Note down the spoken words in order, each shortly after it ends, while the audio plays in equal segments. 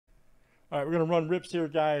All right, we're going to run rips here,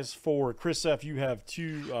 guys. For Chris F., you have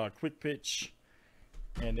 2 quick pitch.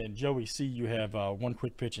 And then Joey C., you have 1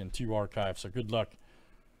 quick pitch and 2 archives. So good luck.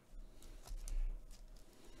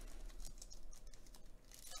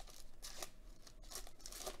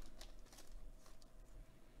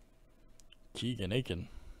 Keegan Aiken.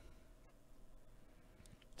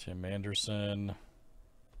 Tim Anderson.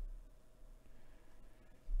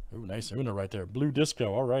 Oh, nice Una right there. Blue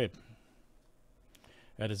Disco. All right.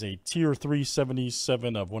 That is a Tier 3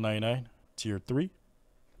 77 of 199. Tier 3.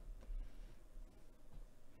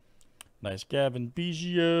 Nice Gavin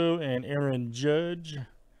Biggio and Aaron Judge.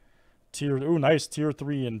 Nice Tier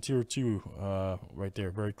 3 and Tier 2 right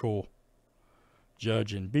there. Very cool.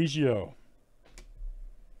 Judge and Biggio.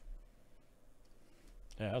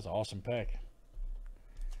 Yeah, that's an awesome pack.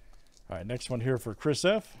 All right, next one here for Chris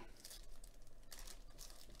F.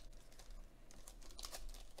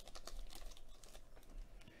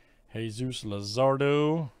 Jesus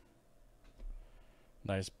Lazardo.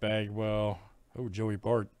 Nice Bagwell. Oh, Joey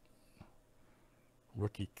Bart.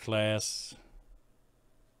 Rookie class.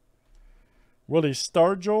 Willie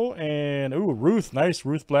Stargell and Ruth. Nice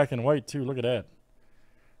Ruth black and white too. Look at that.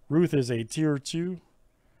 Ruth is a Tier 2.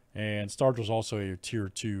 And Stargell's also a Tier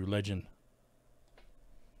 2 legend.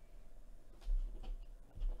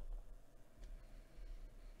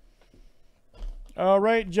 All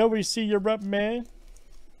right, Joey C., you're up, man.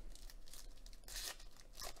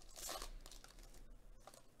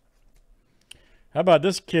 How about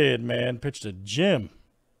this kid, man? Pitched a gem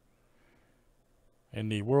in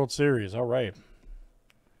the World Series. All right.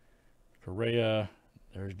 Correa.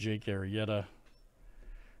 There's Jake Arrieta.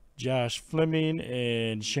 Josh Fleming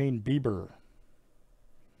and Shane Bieber.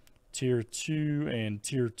 Tier 2 and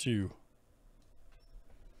Tier 2.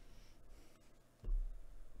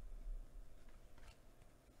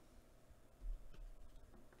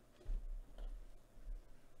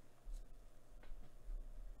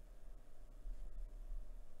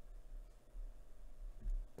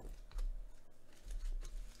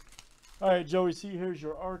 All right, Joey C., here's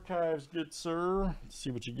your archives, good sir. Let's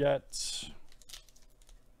see what you got.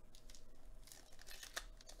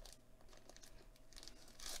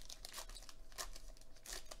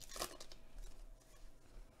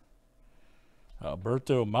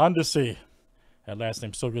 Alberto Mondesi. That last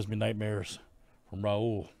name still gives me nightmares. From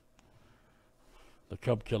Raul. The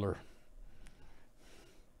Cub Killer.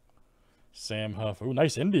 Sam Huff. Oh,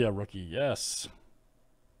 nice India rookie. Yes.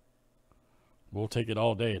 We'll take it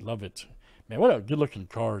all day. Love it. Man, what a good-looking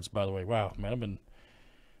cards, by the way. Wow, man, I'm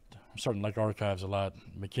starting to like archives a lot.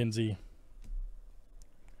 McKenzie.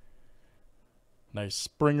 Nice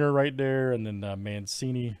Springer right there. And then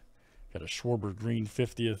Mancini. Got a Schwarber green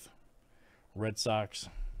 50th. Red Sox.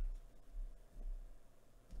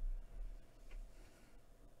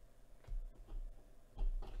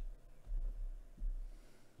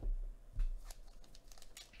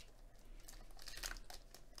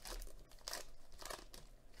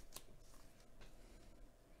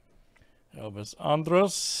 Elvis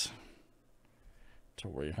Andrus.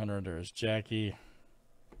 Torrey Hunter. There's Jackie.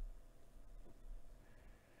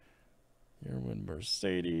 Irwin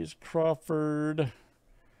Mercedes. Crawford.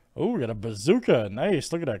 Oh, we got a bazooka.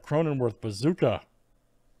 Nice. Look at that Cronenworth bazooka.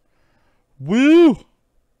 Woo!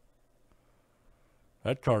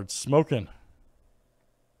 That card's smoking.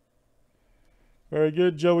 Very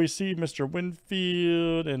good, Joey C., Mr.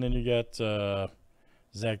 Winfield. And then you got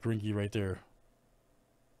Zach Greinke right there.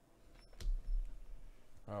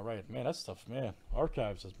 All right, man, that stuff, man.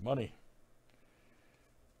 Archives is money.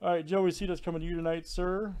 All right, Joey C., that's coming to you tonight,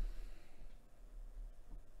 sir.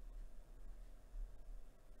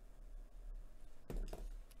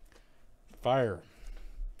 Fire.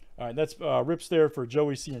 All right, that's rips there for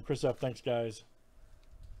Joey C. and Chris F. Thanks, guys,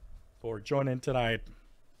 for joining tonight.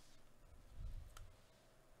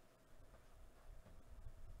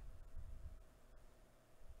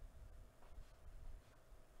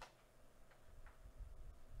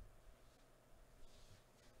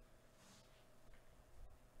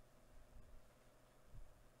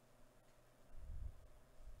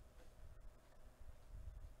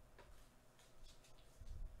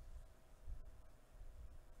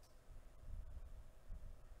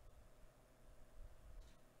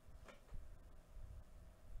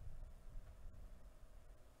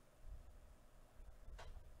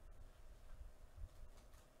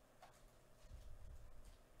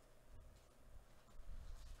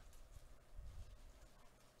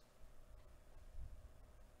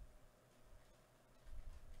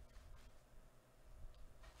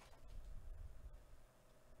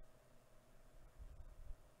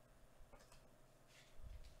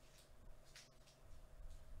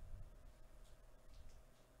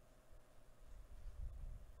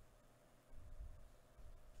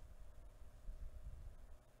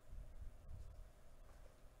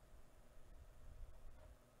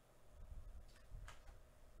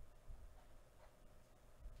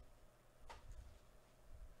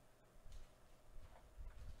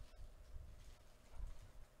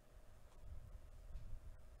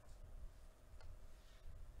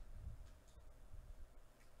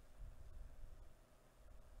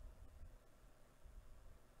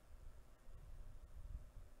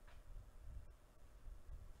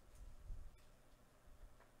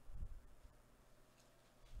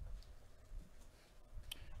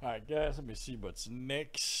 Alright, guys, let me see what's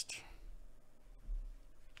next.